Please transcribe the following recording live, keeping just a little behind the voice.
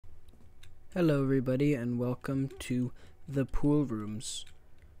Hello everybody and welcome to the pool rooms.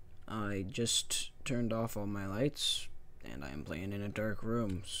 I just turned off all my lights and I am playing in a dark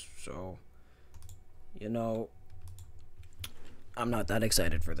room, so I'm not that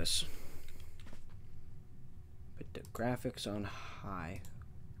excited for this. Put the graphics on high.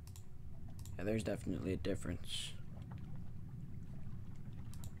 Yeah, there's definitely a difference.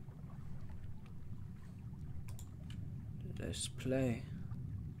 Let's play.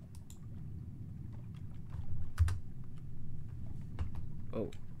 Oh.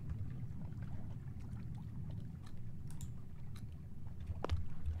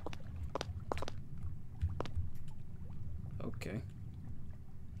 Okay.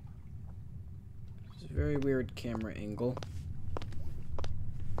 It's a very weird camera angle.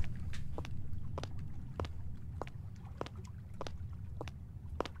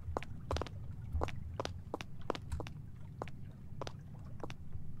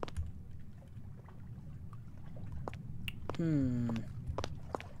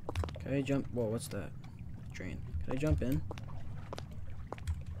 Can I jump? Whoa, what's that? Drain. Can I jump in?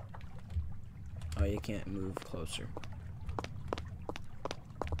 Oh, you can't move closer.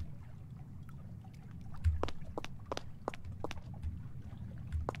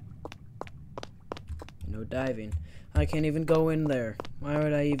 No diving. I can't even go in there. Why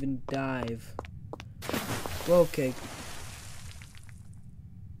would I even dive? Well, okay.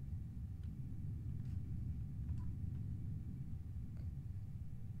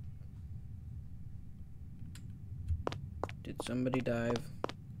 Did somebody dive?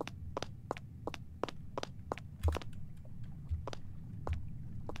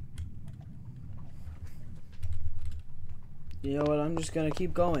 You know what? I'm just gonna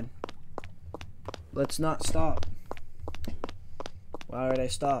keep going. Let's not stop. Why would I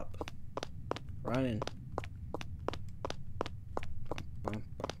stop? Running.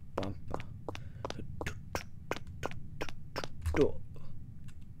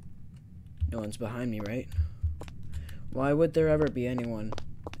 No one's behind me, right? Why would there ever be anyone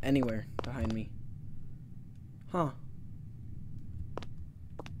anywhere behind me? Huh.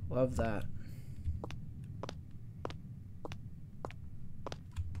 Love that.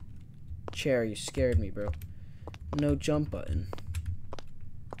 Chair, you scared me, bro. No jump button.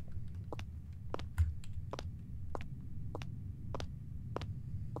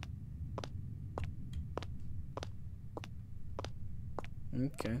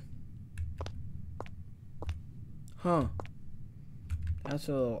 Okay. Huh. That's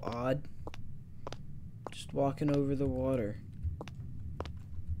a little odd. Just walking over the water.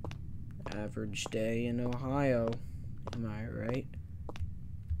 Average day in Ohio. Am I right?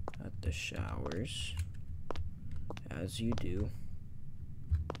 At the showers. As you do.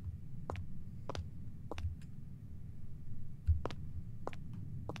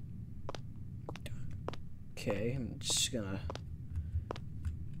 Okay, I'm just gonna...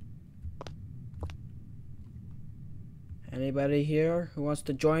 Anybody here who wants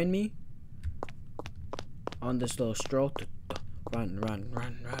to join me on this little stroll? Run, run,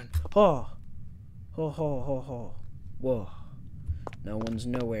 run, run. Oh! Ho, ho, ho, ho. Whoa. No one's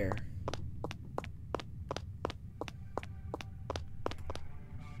nowhere.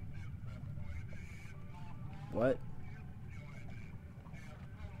 What?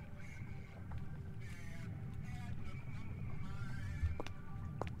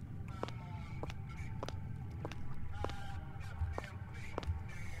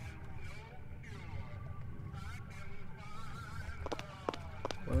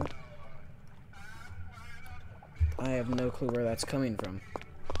 What? I have no clue where that's coming from.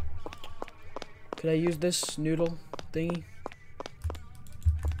 Could I use this noodle thingy?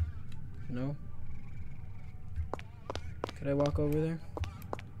 No? Could I walk over there?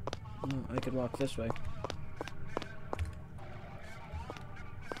 No, I could walk this way.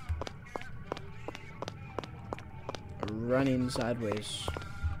 Running sideways.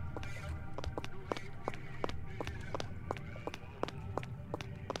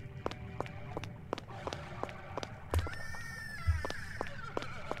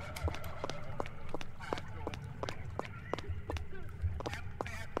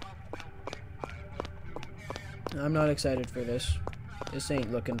 I'm not excited for this. This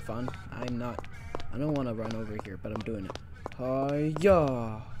ain't looking fun. I don't want to run over here, but I'm doing it.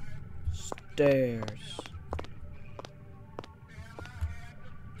 Hiya! Stairs.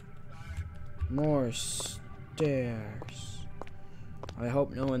 More stairs. I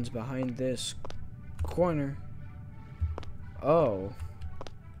hope no one's behind this corner. Oh.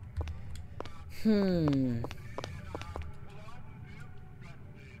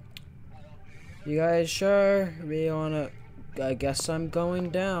 You guys sure? We wanna... I guess I'm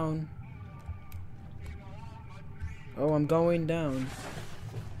going down. Oh, I'm going down.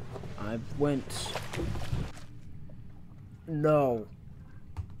 I went. No.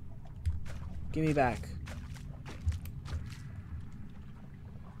 Give me back.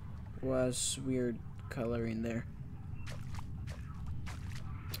 Was weird coloring there.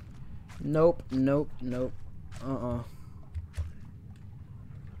 Nope, nope, nope.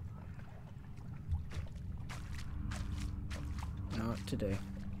 Not today.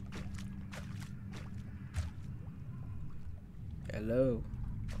 Hello.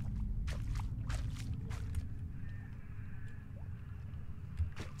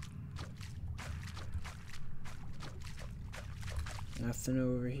 Nothing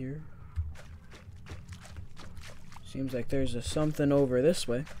over here. Seems like there's a something over this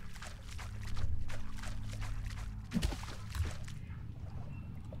way.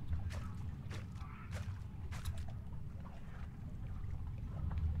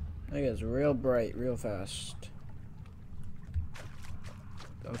 I think it's real bright, real fast.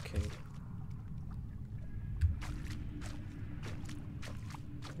 Okay.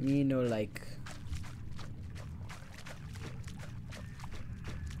 Me no like.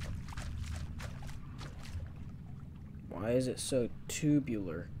 Why is it so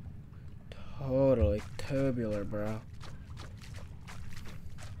tubular? Totally tubular, bro.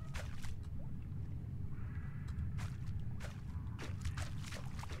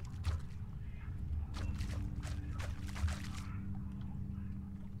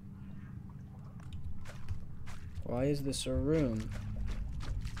 Why is this a room?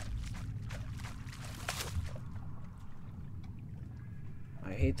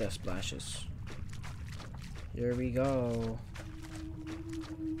 I hate the splashes. Here we go.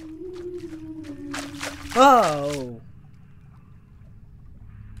 Oh!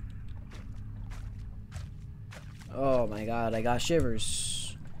 Oh my god, I got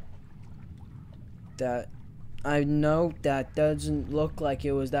shivers. That, I know that doesn't look like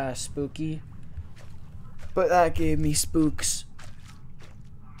it was that spooky, but that gave me spooks.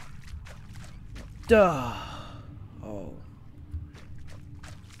 Duh. Oh.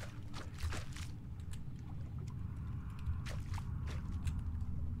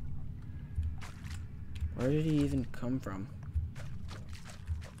 Where did he even come from?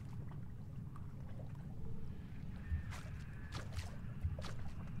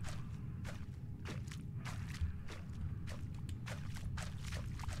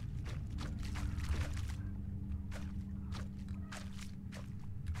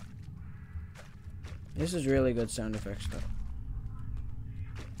 This is really good sound effects though.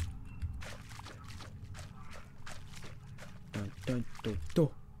 Dun dun dun dun.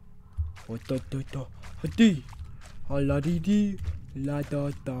 Oh, da da da. Hadi. La di di. La da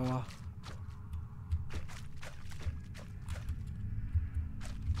da.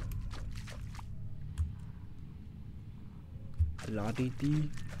 La di di.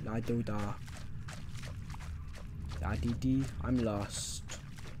 La do da. La di di. I'm lost.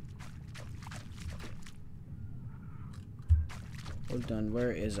 Hold on,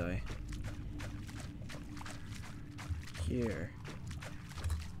 where is I? Here.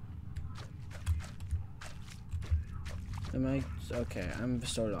 Am I? Okay, I'm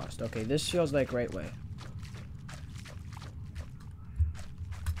so lost. Okay, this feels like right way.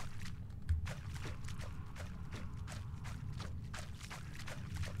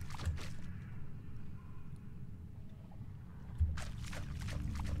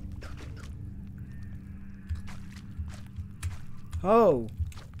 Oh.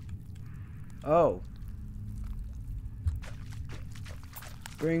 Oh.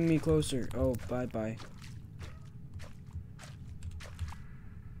 Bring me closer. Oh, bye-bye.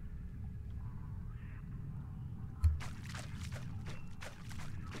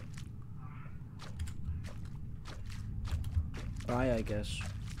 Bye, I guess.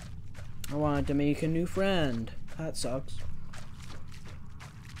 I wanted to make a new friend. That sucks.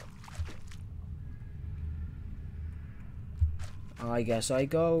 I guess I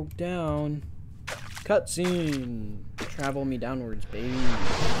go down. Cutscene. Travel me downwards, baby.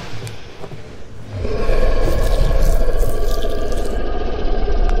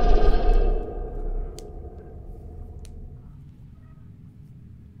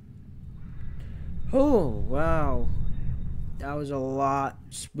 Oh, wow. That was a lot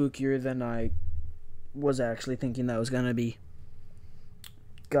spookier than I was actually thinking that was gonna be.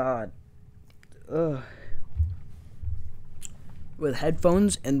 God. Ugh. With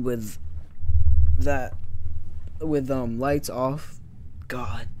headphones and with that, with lights off,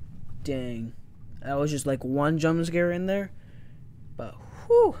 god dang, that was just like one jump scare in there, but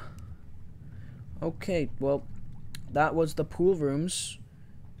whew. Okay, well, that was the pool rooms,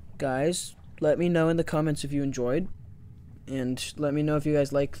 guys. Let me know in the comments if you enjoyed. And let me know if you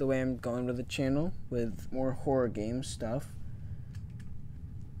guys like the way I'm going with the channel with more horror game stuff.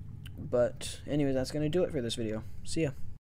 But anyways, that's going to do it for this video. See ya.